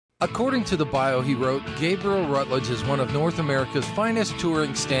According to the bio he wrote, Gabriel Rutledge is one of North America's finest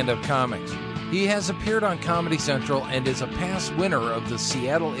touring stand-up comics. He has appeared on Comedy Central and is a past winner of the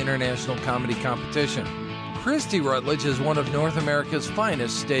Seattle International Comedy Competition. Christy Rutledge is one of North America's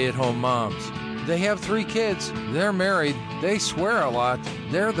finest stay-at-home moms. They have 3 kids, they're married, they swear a lot,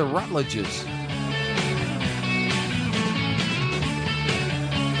 they're the Rutledges.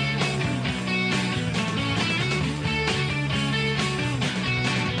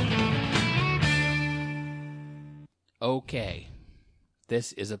 Okay,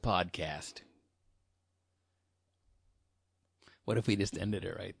 this is a podcast. What if we just ended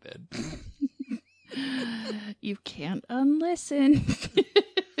it right then? You can't unlisten.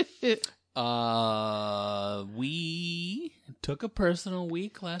 We took a personal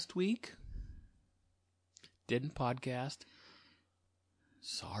week last week. Didn't podcast.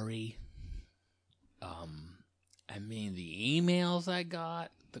 Sorry. I mean, the emails I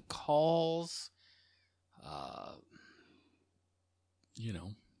got, the calls,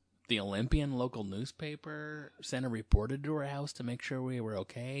 the Olympian local newspaper sent a reporter to our house to make sure we were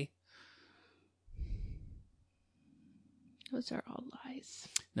okay. Those are all lies.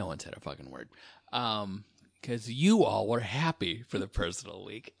 No one said a fucking word. Because you all were happy for the personal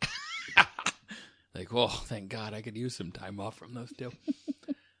week. Like, well, thank God I could use some time off from those two.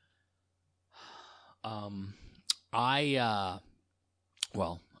 I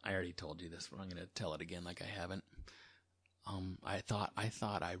already told you this, but I'm going to tell it again like I haven't. I thought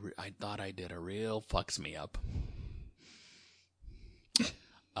I did a real fucks me up.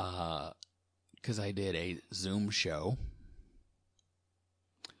 Because I did a Zoom show.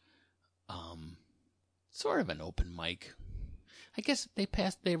 Sort of an open mic. I guess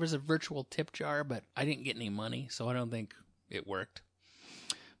there was a virtual tip jar, but I didn't get any money, so I don't think it worked.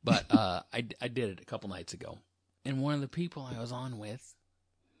 But I did it a couple nights ago. And one of the people I was on with,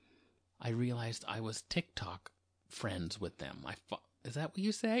 I realized I was TikTok friends with them. Is that what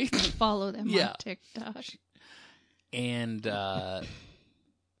you say? Follow them on TikTok. And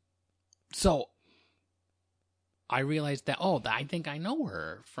so I realized that, I think I know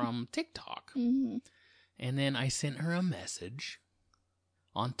her from TikTok. Mm-hmm. And then I sent her a message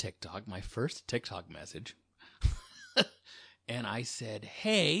on TikTok, my first TikTok message. And I said,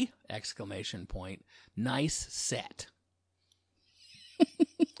 hey, ! Nice set.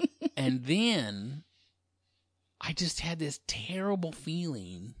 And then I just had this terrible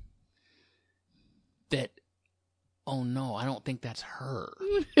feeling that, oh no, I don't think that's her.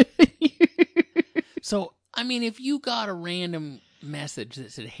 So, I mean, if you got a random message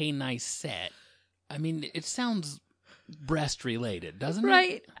that said, hey, nice set, I mean, it sounds breast related, doesn't it?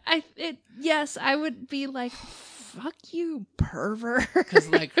 Right. Yes, I would be like, fuck you, pervert. Because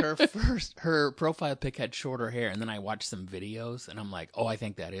like her profile pic had shorter hair, and then I watched some videos, and I'm like, oh, I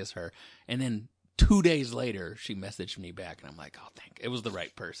think that is her. And then 2 days later, she messaged me back, and I'm like, oh, it was the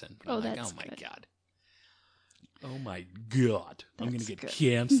right person. I'm like, that's oh my good. God. Oh my God. I'm going to get good.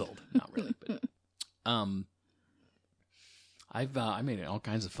 canceled. Not really, but I made all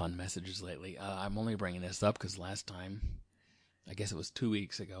kinds of fun messages lately. I'm only bringing this up because last time, I guess it was 2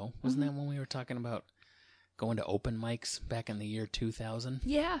 weeks ago, wasn't that when we were talking about going to open mics back in the year 2000?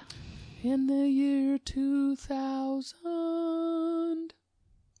 Yeah. In the year 2000.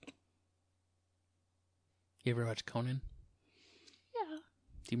 You ever watch Conan? Yeah.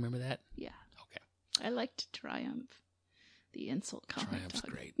 Do you remember that? Yeah. Okay. I liked Triumph, the insult comic. Triumph's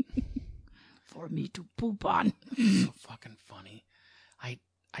dog. great. For me to poop on. So fucking funny. I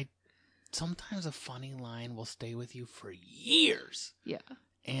sometimes a funny line will stay with you for years. Yeah.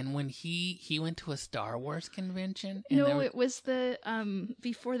 And when he went to a Star Wars convention, and No, it was the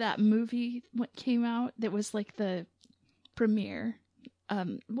before that movie came out. That was like the premiere.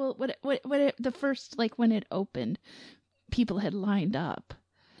 The first, like when it opened, people had lined up.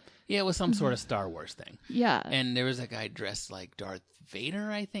 Yeah, it was some sort of Star Wars thing. Yeah. And there was a guy dressed like Darth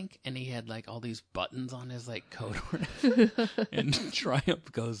Vader, I think, and he had like all these buttons on his like coat or whatever. And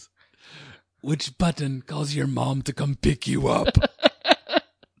Triumph goes, which button calls your mom to come pick you up?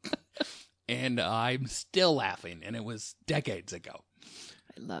 And I'm still laughing, and it was decades ago.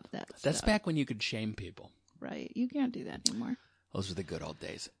 I love that That's stuff. back when you could shame people. Right. You can't do that anymore. Those were the good old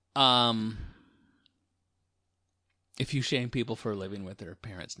days. If you shame people for living with their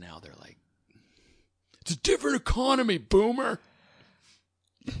parents now, they're like, it's a different economy, boomer.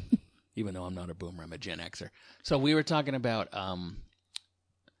 Even though I'm not a boomer, I'm a Gen Xer. So we were talking about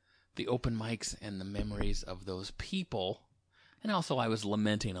the open mics and the memories of those people. And also I was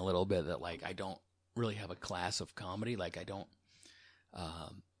lamenting a little bit that, like, I don't really have a class of comedy. Like, I don't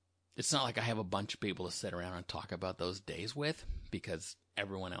it's not like I have a bunch of people to sit around and talk about those days with because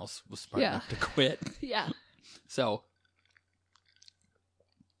everyone else was smart enough to quit. Yeah. So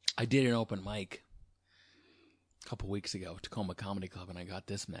I did an open mic a couple weeks ago, Tacoma Comedy Club, and I got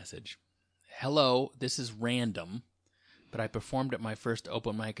this message. Hello, this is random, but I performed at my first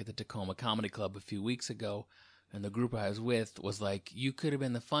open mic at the Tacoma Comedy Club a few weeks ago, and the group I was with was like, you could have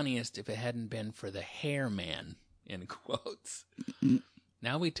been the funniest if it hadn't been for the hair man, in quotes.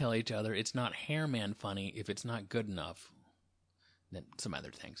 Now we tell each other it's not hair man funny if it's not good enough. Then some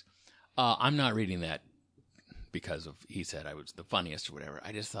other things. I'm not reading that because of he said I was the funniest or whatever.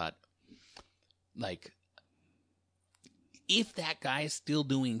 I just thought, like, if that guy is still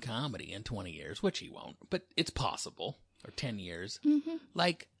doing comedy in 20 years, which he won't, but it's possible, or 10 years,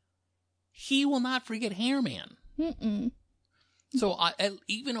 like, he will not forget Hair Man. Mm-mm. So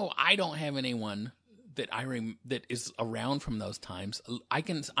even though I don't have anyone that that is around from those times,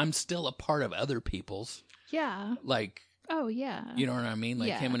 I'm still a part of other people's. Yeah. Like, oh yeah. you know what I mean?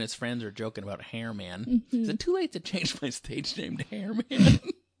 Like him and his friends are joking about Hair Man. Mm-hmm. Is it too late to change my stage name to Hair Man?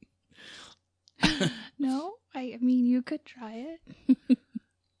 No, I mean you could try it.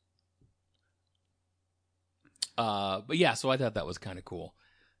 But yeah, so I thought that was kind of cool.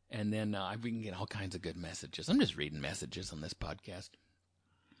 And then we can get all kinds of good messages. I'm just reading messages on this podcast.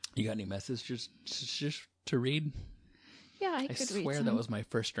 You got any messages just to read? Yeah, I I could read some. swear that was my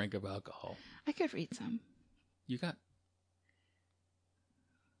first drink of alcohol. I could read some. You got...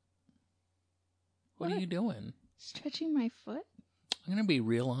 What are you doing? Stretching my foot? I'm going to be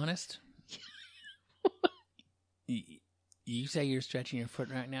real honest. You say you're stretching your foot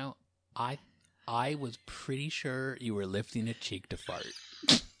right now. I was pretty sure you were lifting a cheek to fart.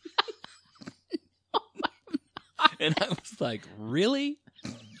 And I was like, really?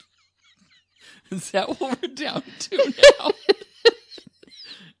 Is that what we're down to now?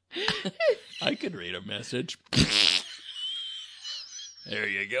 I could read a message. There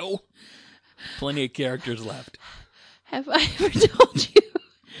you go. Plenty of characters left. Have I ever told you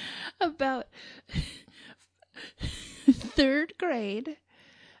about 3rd grade?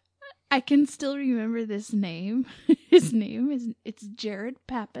 I can still remember this name. His name it's Jared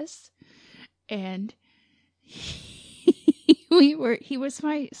Pappas, and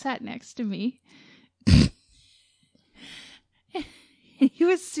sat next to me. He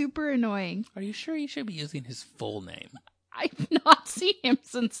was super annoying. Are you sure you should be using his full name? I've not seen him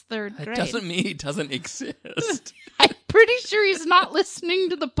since 3rd grade. That doesn't mean he doesn't exist. I'm pretty sure he's not listening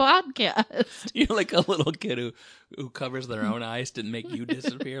to the podcast. You're like a little kid who covers their own eyes to make you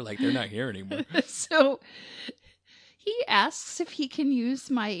disappear, like they're not here anymore. So he asks if he can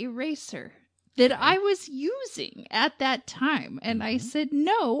use my eraser that I was using at that time. And I said,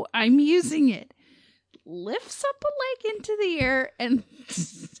 no, I'm using it. Lifts up a leg into the air and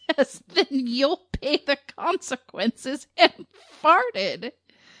says, then you'll pay the consequences, and farted.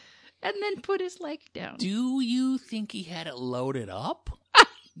 And then put his leg down. Do you think he had it loaded up?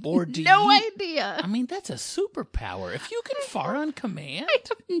 Or do no idea. I mean, that's a superpower. If you can fart on command. I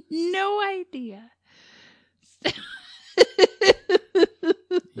have no idea.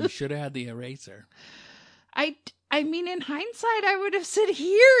 You should have had the eraser. I mean, in hindsight, I would have said,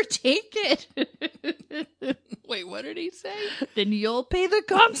 here, take it. Wait, what did he say? Then you'll pay the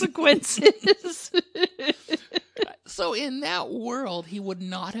consequences. So in that world, he would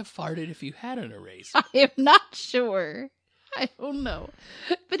not have farted if you had an eraser. I am not sure. I don't know.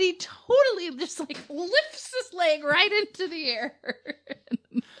 But he totally just lifts his leg right into the air.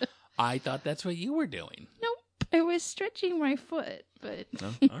 I thought that's what you were doing. Nope. I was stretching my foot, but...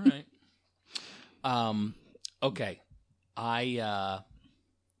 Oh, all right. Okay. I'm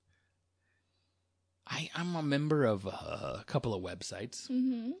a member of a couple of websites.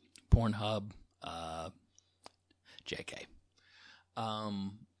 Mm-hmm. Pornhub, JK.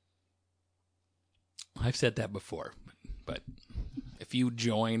 I've said that before, but if you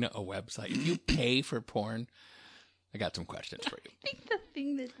join a website, if you pay for porn, I got some questions for you. I think the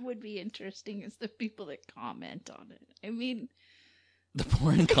thing that would be interesting is the people that comment on it. I mean... The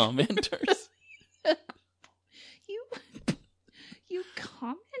porn commenters. You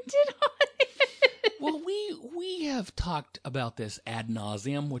commented on it? Well, we have talked about this ad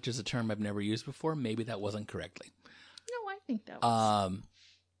nauseum, which is a term I've never used before. Maybe that wasn't correctly. No, I think that was...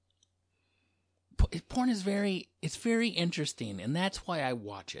 porn is very interesting, and that's why I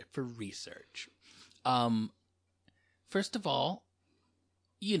watch it, for research. First of all,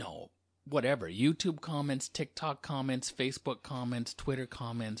 whatever, YouTube comments, TikTok comments, Facebook comments, Twitter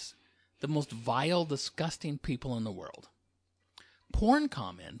comments, the most vile, disgusting people in the world. Porn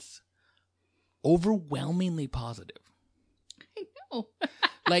comments, overwhelmingly positive. I know.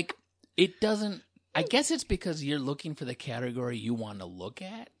 Like, It doesn't. I guess it's because you're looking for the category you want to look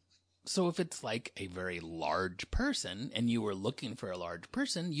at. So if it's like a very large person and you were looking for a large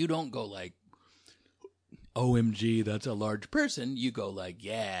person, you don't go like, OMG, that's a large person. You go like,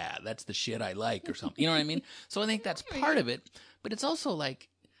 yeah, that's the shit I like or something. You know what I mean? So I think that's part of it. But it's also like,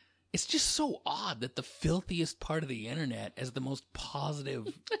 it's just so odd that the filthiest part of the internet is the most positive.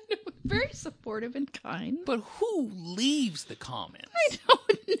 Very supportive and kind. But who leaves the comments? I don't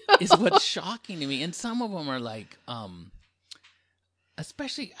know. Is what's shocking to me. And some of them are like,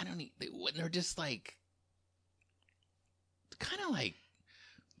 especially, I don't know, when they're just like, kind of like,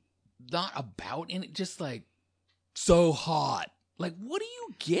 not about in it, just like, so hot. Like, what do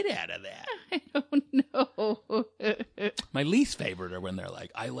you get out of that? I don't know. My least favorite are when they're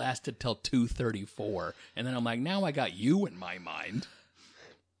like, I lasted till 2:34. And then I'm like, now I got you in my mind.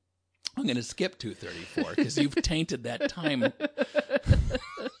 I'm going to skip 2:34 because you've tainted that time.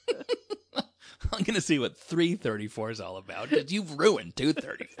 I'm going to see what 3:34 is all about because you've ruined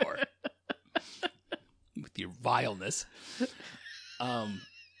 2:34 with your vileness. And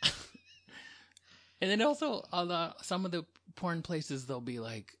then also on some of the porn places, they'll be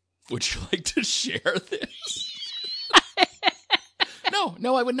like, would you like to share this?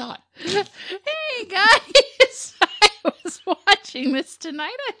 No, I would not. Hey, guys. I was watching this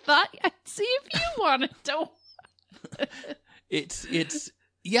tonight. I thought I'd see if you wanted to. It's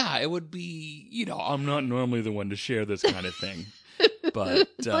yeah, it would be, you know, I'm not normally the one to share this kind of thing. But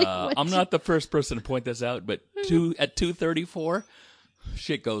Like, I'm not the first person to point this out, but at 2:34,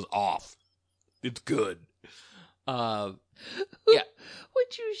 shit goes off. It's good. Yeah.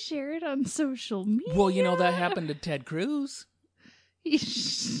 Would you share it on social media? Well, you know, that happened to Ted Cruz. What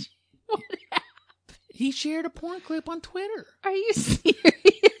happened? He shared a porn clip on Twitter. Are you serious?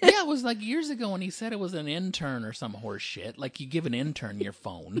 Yeah, it was like years ago when he said it was an intern or some horse shit. Like you give an intern your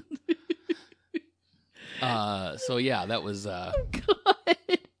phone. So yeah, that was God.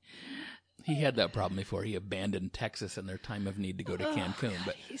 he had that problem before he abandoned Texas in their time of need to go to Cancun.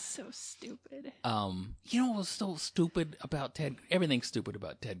 But He's so stupid. you know what was so stupid about Ted? Everything's stupid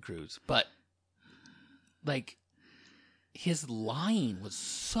about Ted Cruz, but like his lying was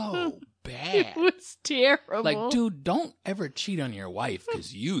so bad. It was terrible. Like, dude, don't ever cheat on your wife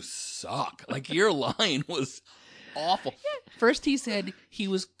because you suck. Like, your line was awful. First, he said he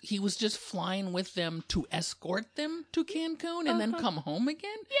was just flying with them to escort them to Cancun and then come home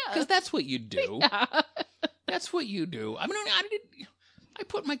again. Yeah. Because that's what you do. Yeah. That's what you do. I mean, I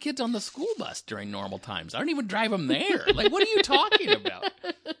put my kids on the school bus during normal times. I don't even drive them there. Like, what are you talking about?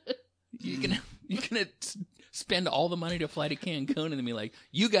 You're gonna spend all the money to fly to Cancun and then be like,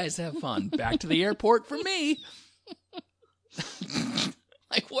 you guys have fun. Back to the airport for me.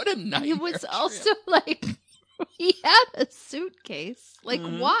 Like, what a nightmare. It was also like he had a suitcase. Like,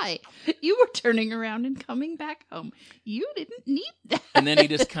 why? You were turning around and coming back home. You didn't need that. And then he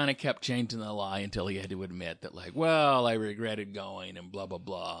just kind of kept changing the lie until he had to admit that, like, well, I regretted going and blah, blah,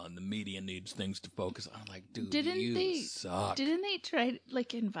 blah, and the media needs things to focus on. I'm like, dude, you suck. Didn't they try to,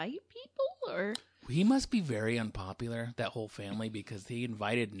 like, invite people? Or He must be very unpopular, that whole family, because he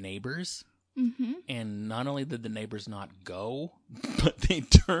invited neighbors. Mm-hmm. And not only did the neighbors not go, but they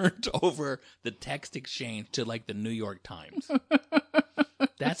turned over the text exchange to like the New York Times.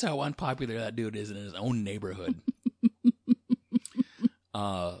 That's how unpopular that dude is in his own neighborhood.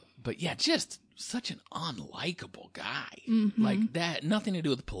 But yeah, just such an unlikable guy. Mm-hmm. Like that, nothing to do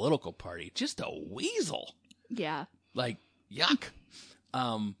with the political party, just a weasel. Yeah. Like, yuck.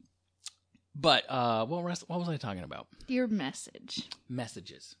 But what was I talking about? Your message.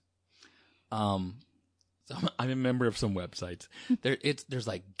 Messages. So I'm a member of some websites. There's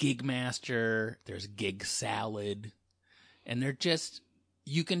like Gigmaster, there's Gig Salad, and they're just,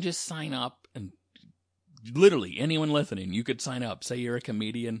 you can just sign up and literally anyone listening, you could sign up. Say you're a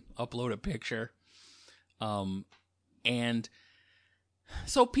comedian, upload a picture. And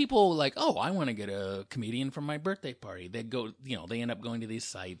so people like, oh, I want to get a comedian for my birthday party. They go, they end up going to these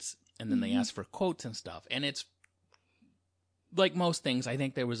sites and then they ask for quotes and stuff. And it's, like most things, I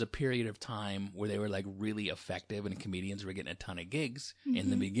think there was a period of time where they were like really effective and comedians were getting a ton of gigs in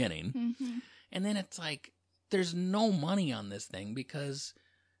the beginning. Mm-hmm. And then it's like, there's no money on this thing because,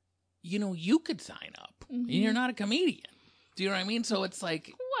 you could sign up. Mm-hmm. You're not a comedian. Do you know what I mean? So it's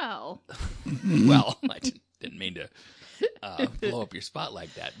like, Well. well, I didn't mean to blow up your spot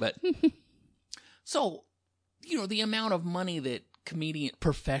like that. But so, the amount of money that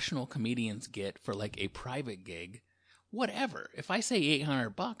professional comedians get for like a private gig, whatever. If I say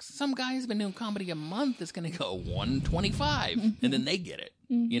 $800, some guy who's been doing comedy a month is going to go $125, and then they get it,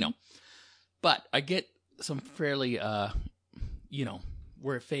 But I get some fairly,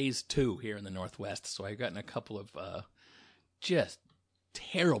 we're at phase 2 here in the Northwest, so I've gotten a couple of just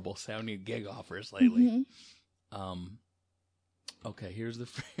terrible sounding gig offers lately. Okay, here's the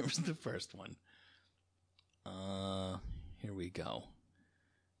first one. Here we go.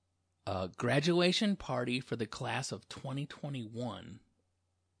 Graduation party for the class of 2021.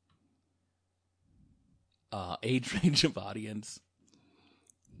 Age range of audience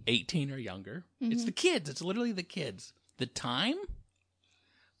 18 or younger. It's the kids. It's literally the kids. The time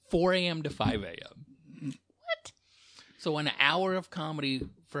 4 a.m. to 5 a.m. What? So an hour of comedy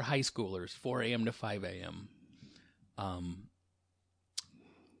for high schoolers, 4 a.m. to 5 a.m.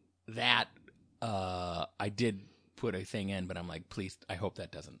 That I did put a thing in, but I'm like, please, I hope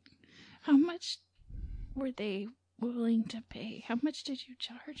that doesn't. How much were they willing to pay? How much did you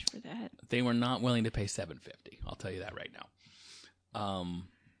charge for that? They were not willing to pay $750. I'll tell you that right now.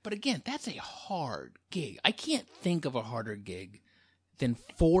 But again, that's a hard gig. I can't think of a harder gig than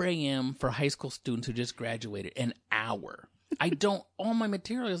 4 a.m. for high school students who just graduated. An hour. All my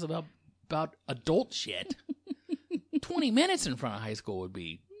material is about adult shit. 20 minutes in front of high school would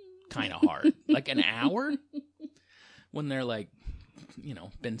be kind of hard. Like an hour? When they're like,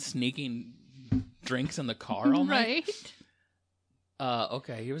 been sneaking drinks in the car all night. Right.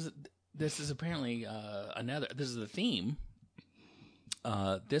 Okay, this is apparently this is the theme.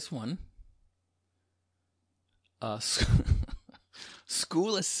 This one.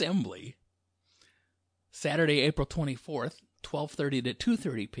 School assembly. Saturday, April 24th, 12:30 to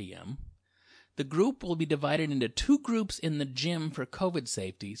 2:30 p.m. The group will be divided into 2 groups in the gym for COVID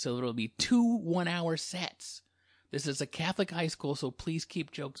safety, so there will be 2 one-hour sets. This is a Catholic high school, so please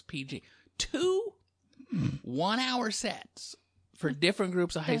keep jokes PG. 2 one-hour sets for different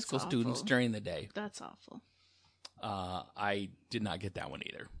groups of high school students during the day. That's awful. I did not get that one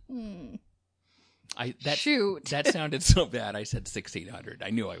either. Shoot. That sounded so bad. I said 1,600. I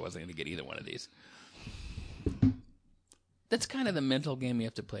knew I wasn't going to get either one of these. That's kind of the mental game you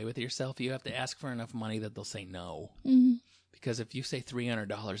have to play with yourself. You have to ask for enough money that they'll say no. Mm-hmm. Because if you say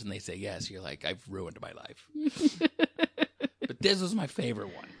 $300 and they say yes, you're like, I've ruined my life. But this was my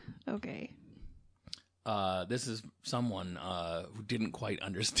favorite one. Okay. This is someone who didn't quite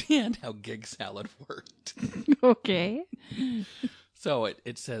understand how gig salad worked. Okay. So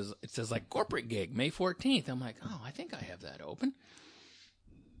it says like corporate gig, May 14th. I'm like, oh, I think I have that open.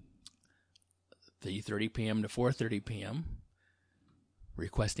 3:30 p.m. to 4:30 p.m.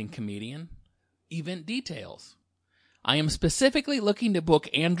 Requesting comedian. Event details. I am specifically looking to book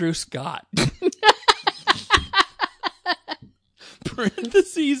Andrew Scott.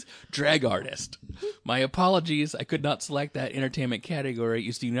 Parentheses, drag artist. My apologies, I could not select that entertainment category.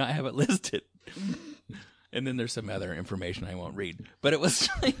 You do not have it listed. And then there's some other information I won't read. But it was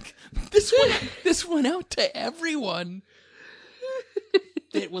like, this went out to everyone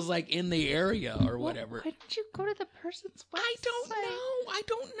that was like in the area or whatever. Why didn't you go to the person's website? I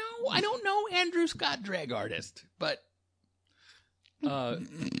don't know Andrew Scott, drag artist. But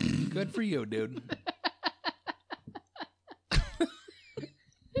good for you, dude.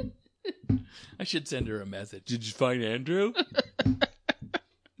 I should send her a message. Did you find Andrew?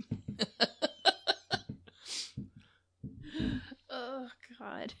 Oh,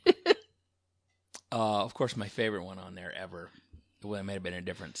 God. Of course, my favorite one on there ever. Well, it might have been a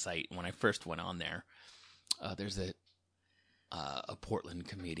different site. When I first went on there, there's a Portland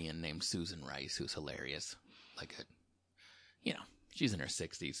comedian named Susan Rice who's hilarious. She's in her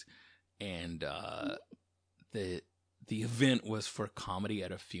 60s. And the event was for comedy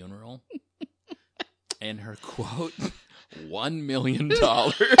at a funeral. And her quote, $1 million.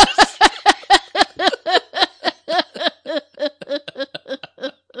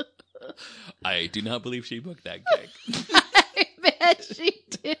 I do not believe she booked that gig. I bet she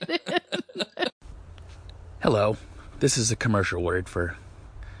didn't. Hello. This is a commercial word for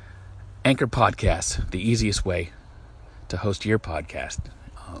Anchor Podcasts, the easiest way to host your podcast.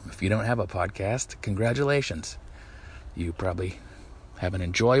 If you don't have a podcast, congratulations. You probably have an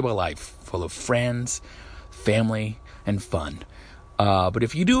enjoyable life full of friends, family, and fun. But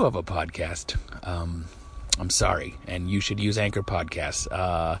if you do have a podcast, I'm sorry, and you should use Anchor Podcasts.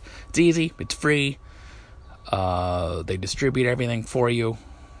 It's easy, it's free. They distribute everything for you.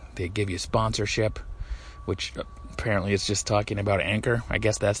 They give you sponsorship, which apparently is just talking about Anchor. I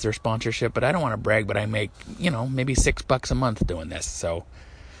guess that's their sponsorship, but I don't want to brag, but I make, maybe $6 a month doing this, so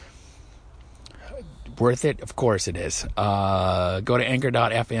worth it? Of course it is. Go to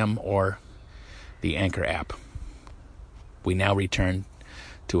anchor.fm or the Anchor app. We now return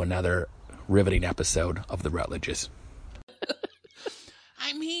to another riveting episode of The Rutledges.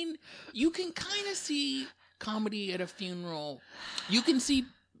 I mean, you can kind of see comedy at a funeral. You can see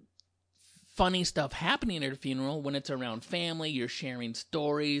funny stuff happening at a funeral when it's around family. You're sharing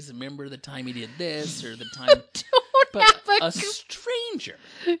stories. Remember the time he did this or the time. But have a stranger,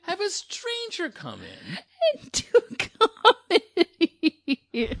 have a stranger come in. and do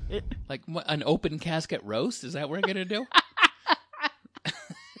comedy. Like what, an open casket roast? Is that what we're going to do?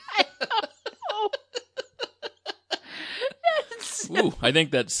 Ooh, I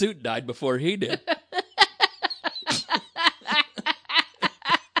think that suit died before he did.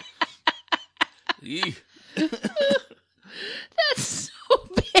 Eeh. That's so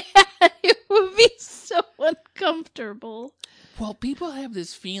bad. It would be so uncomfortable. Well, people have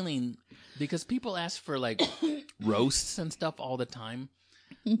this feeling because people ask for like roasts and stuff all the time,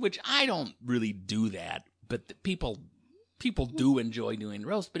 which I don't really do that, but people do enjoy doing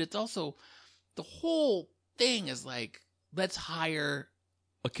roasts, but it's also the whole thing is like, let's hire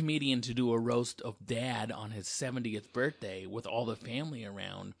a comedian to do a roast of Dad on his 70th birthday with all the family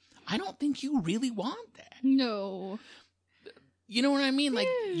around. I don't think you really want that. No. You know what I mean? Like,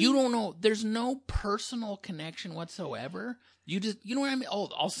 you don't know. There's no personal connection whatsoever. You know what I mean? Oh,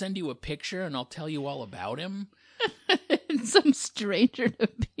 I'll send you a picture and I'll tell you all about him. Some stranger to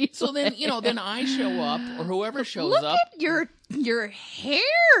be. So then, then I show up or whoever shows Look up. at your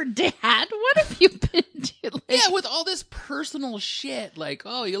hair, Dad. What have you been doing? Yeah, with all this personal shit. Like,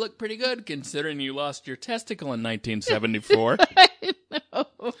 oh, you look pretty good considering you lost your testicle in 1974. I know,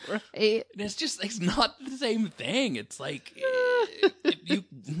 right? And it's not the same thing. It's like if you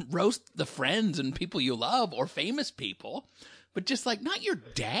roast the friends and people you love or famous people, but just like not your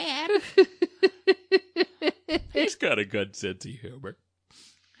dad. He's got a good sense of humor.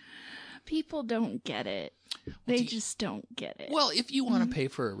 People don't get it. They just don't get it. Well, if you want to pay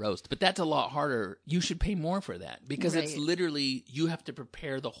for a roast, but that's a lot harder, you should pay more for that because it's Right. literally you have to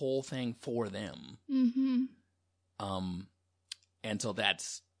prepare the whole thing for them. Mm-hmm. And so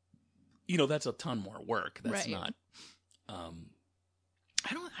that's a ton more work. That's Right. not.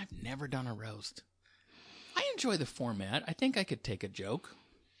 I've never done a roast. I enjoy the format. I think I could take a joke.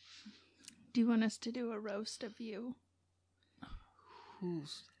 Do you want us to do a roast of you?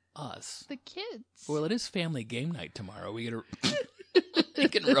 Who's us? The kids. Well, it is family game night tomorrow. We gotta you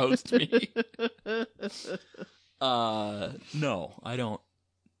can roast me. No, I don't.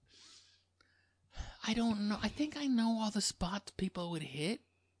 I don't know. I think I know all the spots people would hit.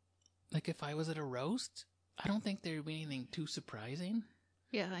 Like if I was at a roast, I don't think there would be anything too surprising.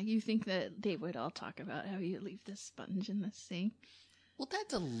 Yeah, you think that they would all talk about how you leave the sponge in the sink? Well,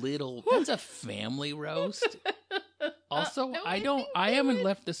 that's a family roast. Also, No, I haven't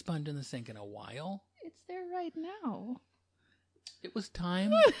left the sponge in the sink in a while. It's there right now. It was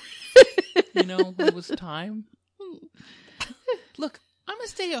time. It was time. Look, I'm a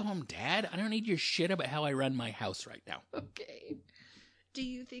stay-at-home dad. I don't need your shit about how I run my house right now. Okay. Do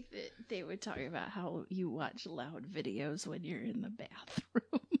you think that they would talk about how you watch loud videos when you're in the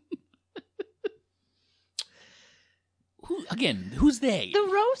bathroom? Who's they? The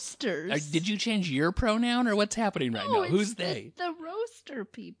roasters. Did you change your pronoun or what's happening right now? it's Who's they? The roaster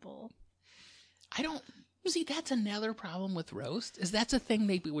people. I don't see. That's another problem with roast. Is that's a thing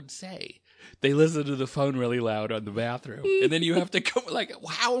they would say. They listen to the phone really loud on the bathroom, and then you have to come. Like,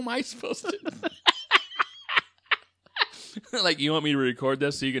 how am I supposed to? Like, you want me to record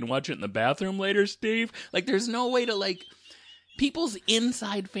this so you can watch it in the bathroom later, Steve? Like, there's no way to like. People's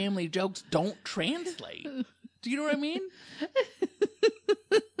inside family jokes don't translate. Do you know what I mean?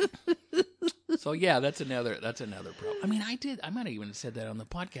 So yeah, that's another problem. I mean, I might have even said that on the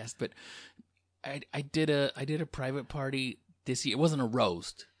podcast, but I did a private party this year. It wasn't a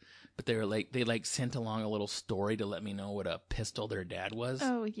roast, but they sent along a little story to let me know what a pistol their dad was.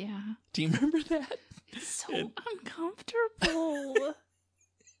 Oh, yeah. Do you remember that? It's so uncomfortable.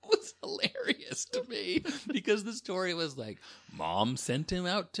 It was hilarious to me because the story was like, Mom sent him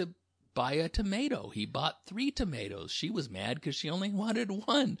out to buy a tomato. He bought 3 tomatoes. She was mad because she only wanted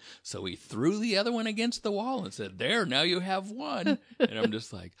 1. So he threw the other one against the wall and said, there, now you have 1. And I'm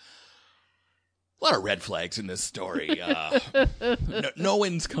just like, a lot of red flags in this story. No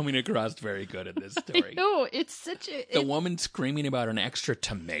one's coming across very good in this story. No, it's such a... The woman screaming about an extra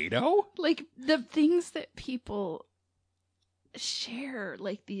tomato? Like, the things that people share,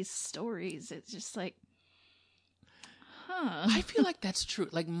 like these stories, it's just like, huh. I feel like that's true.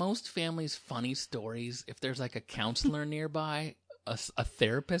 Like most families' funny stories, if there's like a counselor nearby, a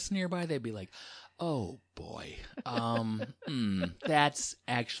therapist nearby, they'd be like, oh boy, that's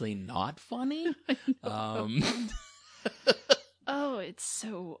actually not funny. Oh, it's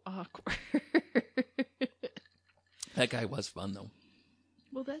so awkward. That guy was fun though.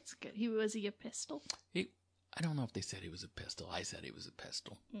 Well, that's good. Was he a pistol? I don't know if they said he was a pistol. I said he was a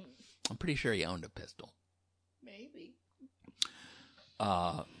pistol. Mm. I'm pretty sure he owned a pistol. Maybe.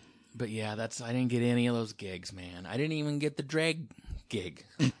 But yeah, I didn't get any of those gigs, man. I didn't even get the drag gig.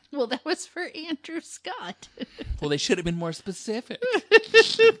 Well, that was for Andrew Scott. Well, they should have been more specific.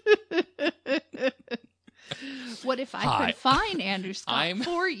 What if I Hi. could find Andrew Scott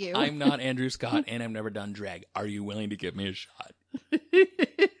for you? I'm not Andrew Scott, and I've never done drag. Are you willing to give me a shot?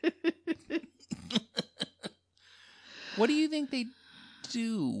 What do you think they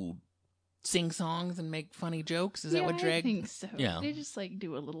do? Sing songs and make funny jokes? Is that what drag? I think so. Yeah. They just like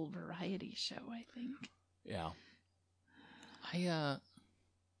do a little variety show, I think. Yeah. I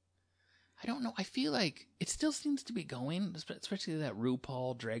don't know. I feel like it still seems to be going, especially that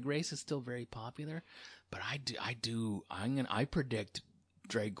RuPaul Drag Race is still very popular. But I predict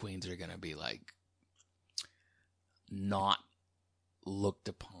drag queens are gonna be like not looked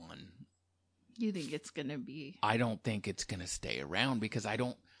upon. You think it's gonna be? I don't think it's gonna stay around because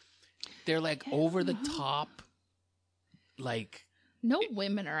they're like over the top, like. No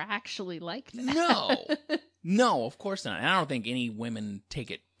women are actually like that. No, of course not. And I don't think any women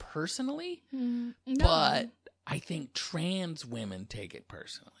take it personally, No. but I think trans women take it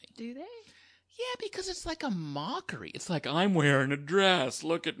personally. Do they? Yeah, because it's like a mockery. It's like, I'm wearing a dress,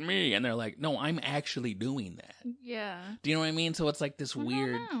 look at me. And they're like, no, I'm actually doing that. Yeah. Do you know what I mean? So it's like this I don't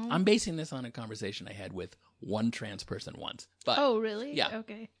weird. know. I'm basing this on a conversation I had with one trans person once. But Oh, really? Yeah.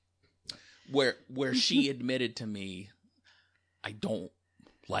 Okay. where she admitted to me, I don't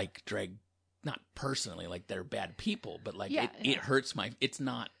like drag, not personally, like they're bad people, but like it hurts it's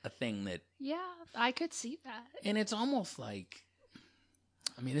not a thing that. Yeah, I could see that. And it's almost like,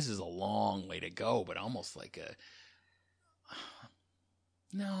 I mean, this is a long way to go, but almost like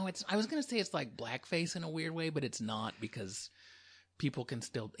no, I was going to say it's like blackface in a weird way, but it's not because people can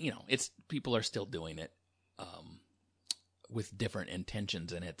still, people are still doing it, with different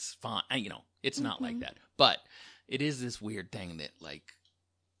intentions, and it's fine. It's not like that, but it is this weird thing that like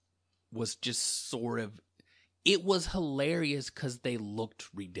was just sort of, it was hilarious because they looked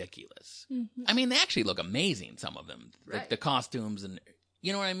ridiculous. Mm-hmm. I mean, they actually look amazing, some of them, like Right. the costumes and,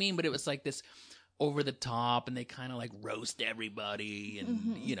 you know what I mean? But it was like this over the top, and they kind of like roast everybody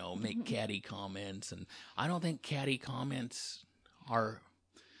and, make catty comments. And I don't think catty comments are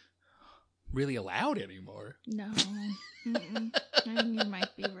really allowed anymore. No. Mm-mm. I think you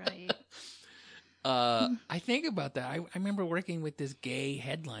might be right. I think about that. I remember working with this gay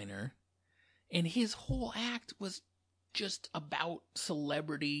headliner, and his whole act was just about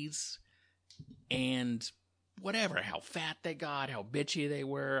celebrities and whatever, how fat they got, how bitchy they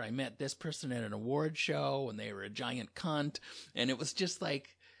were. I met this person at an award show, and they were a giant cunt. And it was just like,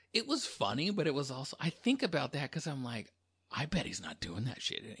 it was funny, but it was also, I think about that because I'm like, I bet he's not doing that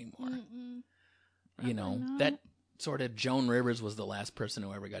shit anymore. Mm-mm. You know, Probably not. that sort of Joan Rivers was the last person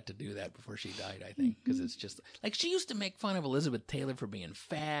who ever got to do that before she died, I think. Because it's just, like, she used to make fun of Elizabeth Taylor for being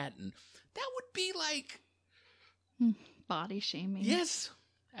fat, and that would be like, Body shaming. yes,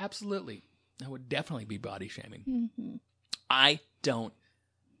 absolutely. That would definitely be body shaming. Mm-hmm. I don't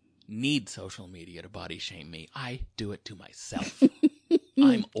need social media to body shame me. I do it to myself.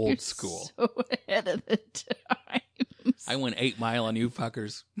 I'm old You're school. So ahead of the times. I went 8 Mile on you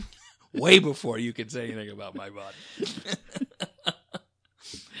fuckers way before you could say anything about my body.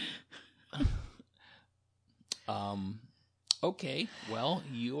 Okay, well,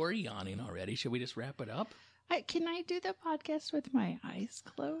 you're yawning already. Should we just wrap it up? Can I do the podcast with my eyes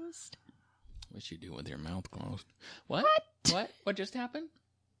closed? What you do with your mouth closed? What? What just happened?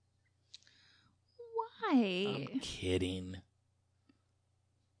 Why? I'm kidding.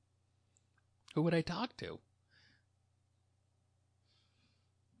 Who would I talk to?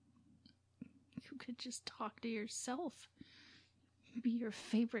 You could just talk to yourself. Be your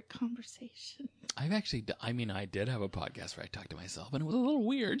favorite conversation. I've actually, I did have a podcast where I talked to myself, and it was a little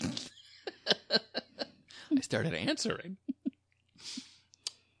weird. I started answering.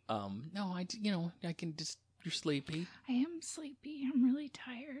 No, I can just, you're sleepy. I am sleepy. I'm really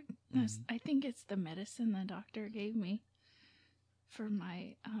tired. I think it's the medicine the doctor gave me for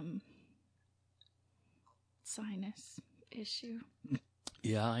my sinus issue.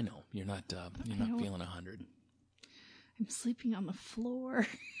 Yeah, I know. You're not feeling 100. I'm sleeping on the floor.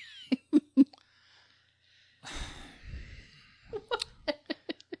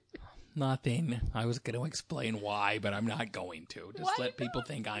 Nothing. I was going to explain why, but I'm not going to. Just let people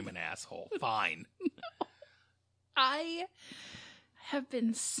think I'm an asshole. Fine. I have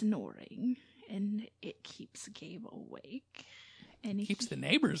been snoring, and it keeps Gabe awake. And Keeps the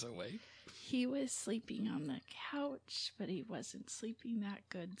neighbors awake. He was sleeping on the couch, but he wasn't sleeping that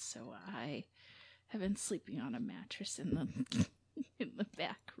good, so I I've been sleeping on a mattress in the in the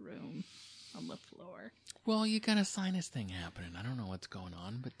back room on the floor. Well, you got a sinus thing happening. I don't know what's going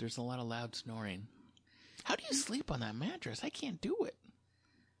on, but there's a lot of loud snoring. How do you sleep on that mattress? I can't do it.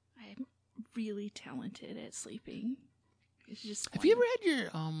 I'm really talented at sleeping. It's just Have you ever had your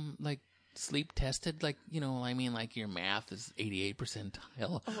like sleep tested? Like, you know, I mean, like your math is 88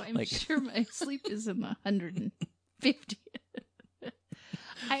 percentile. Oh, I'm like, sure my sleep is in the 150th.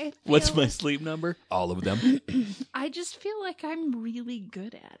 What's my sleep number? All of them. I just feel like I'm really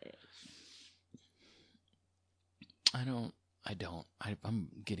good at it. I'm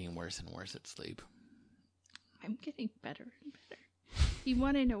getting worse and worse at sleep. I'm getting better and better. You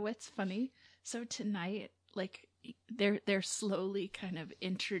want to know what's funny? So tonight, like, they're slowly kind of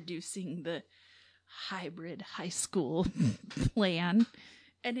introducing the hybrid high school plan,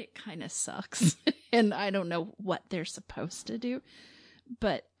 and it kind of sucks. And I don't know what they're supposed to do.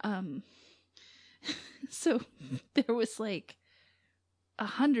 But, so there was like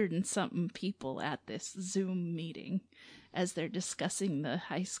 100 and something people at this Zoom meeting as they're discussing the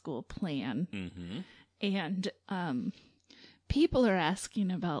high school plan. Mm-hmm. And, people are asking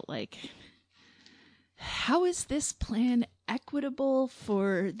about like, how is this plan equitable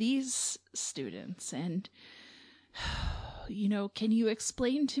for these students? And, you know, can you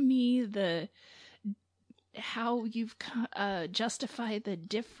explain to me how you've justified the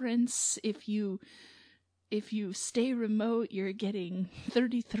difference? If you stay remote, you're getting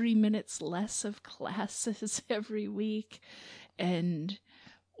 33 minutes less of classes every week. And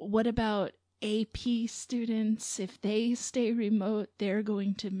what about AP students? If they stay remote, they're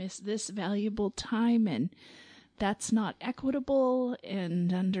going to miss this valuable time, and that's not equitable.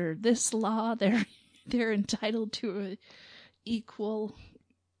 And under this law, they're entitled to a equal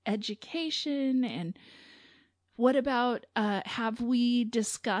education. And what about, have we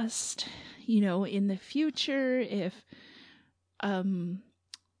discussed, you know, in the future, if,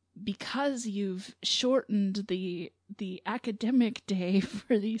 because you've shortened the academic day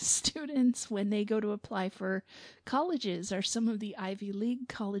for these students when they go to apply for colleges, are some of the Ivy League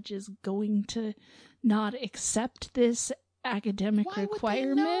colleges going to not accept this academic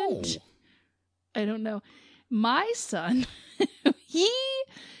requirement? Would they know? I don't know. My son, he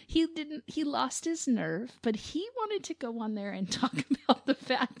lost his nerve, but he wanted to go on there and talk about the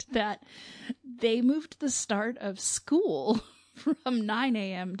fact that they moved the start of school from 9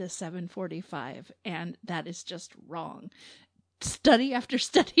 a.m. to 7:45, and that is just wrong. Study after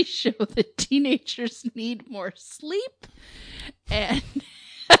study show that teenagers need more sleep, and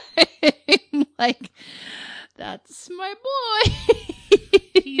I'm like, that's my boy.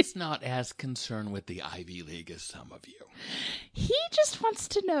 He's not as concerned with the Ivy League as some of you. He just wants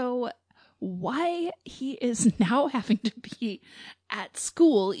to know why he is now having to be at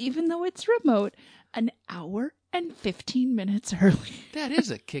school, even though it's remote, an hour and 15 minutes early. That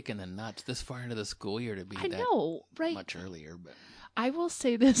is a kick in the nuts this far into the school year to be I know, right? much earlier. But I will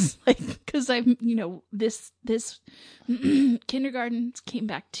say this, like, because I'm, you know, this kindergarten came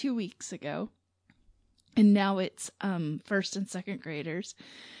back 2 weeks ago, and now it's first and second graders.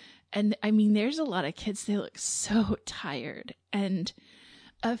 And I mean, there's a lot of kids, they look so tired. And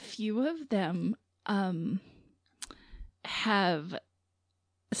a few of them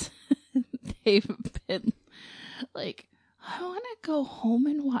they've been like, I want to go home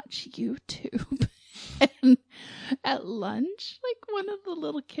and watch YouTube. And at lunch, like, one of the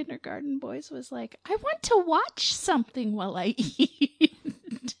little kindergarten boys was like, I want to watch something while I eat.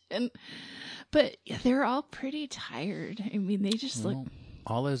 But yeah, they're all pretty tired. I mean, they just look.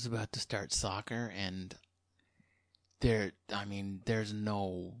 Olive's about to start soccer, and there's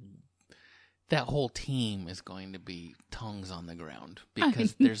no. That whole team is going to be tongues on the ground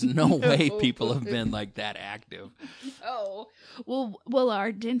because there's no way people have been like that active. Oh, well,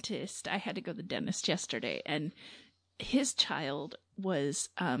 our dentist, I had to go to the dentist yesterday, and his child was,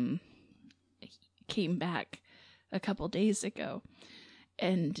 came back a couple days ago,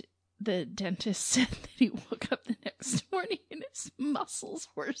 and the dentist said that he woke up the next morning and his muscles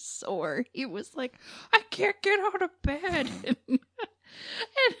were sore. He was like, I can't get out of bed. And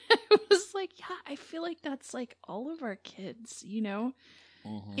I was like, yeah, I feel like that's like all of our kids, you know?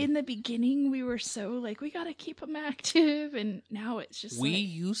 Mm-hmm. In the beginning, we were so like, we got to keep them active. And now it's just we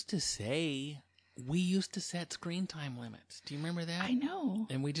used to set screen time limits. Do you remember that? I know.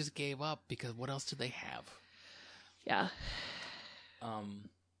 And we just gave up because what else did they have? Yeah.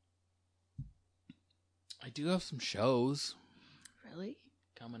 I do have some shows. Really?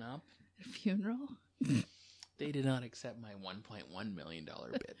 Coming up. A funeral? They did not accept my $1.1 million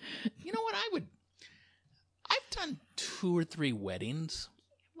bid. You know what? I've done 2 or 3 weddings.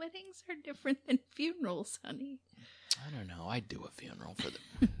 Weddings are different than funerals, honey. I don't know. I'd do a funeral for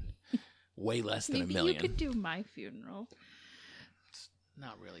them. Way less than Maybe $1 million. you could do my funeral. It's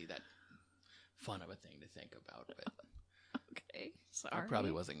not really that fun of a thing to think about, but Okay, sorry. I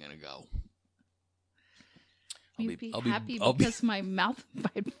probably wasn't going to go. You'd be happy because my mouth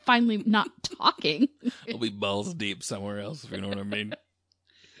I'm finally not talking. I'll be balls deep somewhere else, if you know what I mean.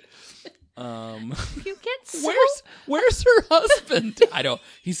 You get so Where's her husband? I don't.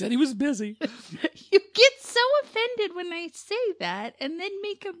 He said he was busy. you get so offended when I say that, and then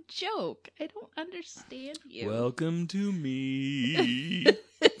make a joke. I don't understand you. Welcome to me.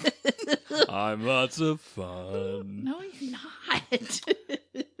 I'm lots of fun. No, you're not.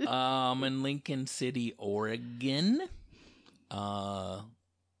 In Lincoln City, Oregon.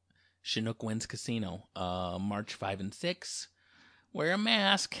 Chinook Winds Casino. March 5 and 6. Wear a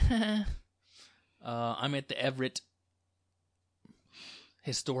mask. I'm at the Everett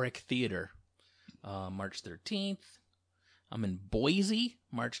Historic Theater, March 13th. I'm in Boise,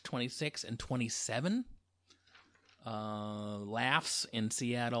 March 26 and 27. Laughs in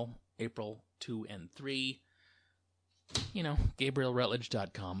Seattle, April 2 and 3. You know,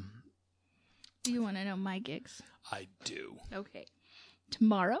 GabrielRutledge.com. Do you want to know my gigs? I do. Okay.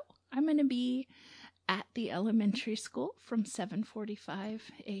 Tomorrow, I'm going to be at the elementary school from 7:45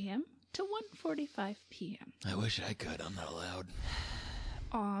 a.m. to 1:45 p.m. I wish I could. I'm not allowed.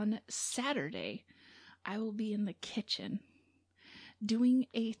 On Saturday, I will be in the kitchen doing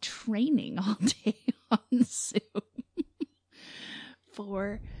a training all day on Zoom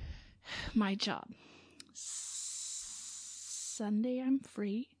for my job. Sunday, I'm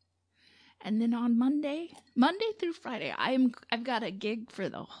free. And then on Monday through Friday, I've got a gig for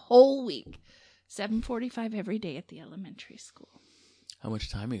the whole week. 7:45 every day at the elementary school. How much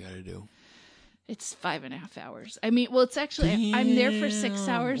time you got to do? It's 5.5 hours. I mean, well, it's actually, I'm there for 6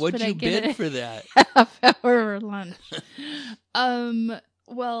 hours, What'd but I you get bid for that? half hour lunch.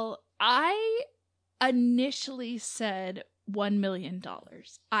 Well, I initially said $1 million.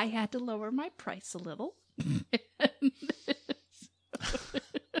 I had to lower my price a little.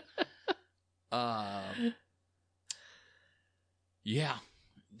 Yeah,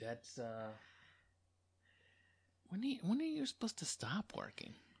 that's, when are you supposed to stop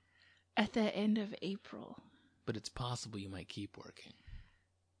working? At the end of April. But it's possible you might keep working.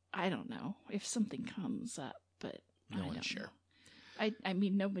 I don't know if something comes up, but No one's sure. I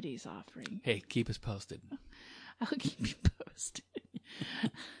mean, nobody's offering. Hey, keep us posted. I'll keep you posted.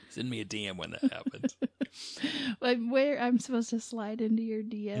 Send me a DM when that happens. Like where I'm supposed to slide into your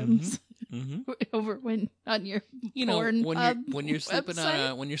DMs over when on your porn when you're sleeping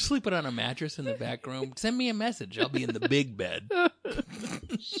website? when you're sleeping on a mattress in the back room, send me a message. I'll be in the big bed.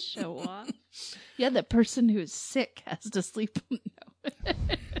 Show off. Yeah, the person who's sick has to sleep. No.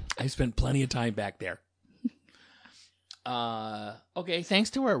 I spent plenty of time back there. Okay,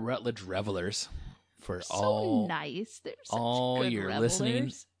 thanks to our Rutledge revelers for so nice. They're such all good your revelers.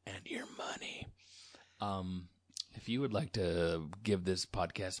 listening and your money. If you would like to give this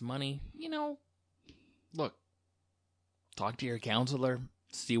podcast money, look, talk to your counselor,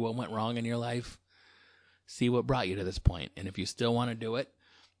 see what went wrong in your life, see what brought you to this point. And if you still want to do it,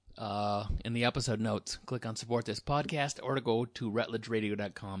 in the episode notes, click on Support This Podcast, or to go to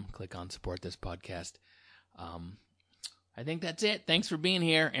RutledgeRadio.com, click on Support This Podcast. I think that's it. Thanks for being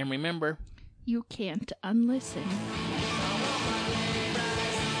here. And remember, you can't unlisten.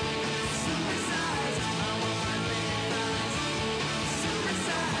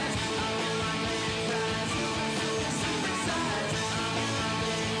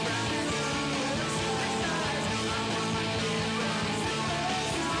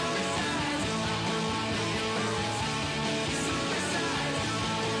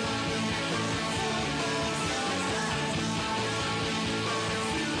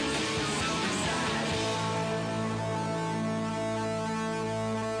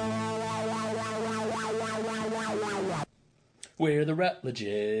 we're the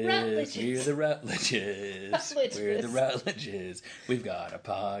Rutledges. Rutledges. We're the Rutledges. Rutledges. We're the Rutledges. We've got a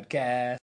podcast.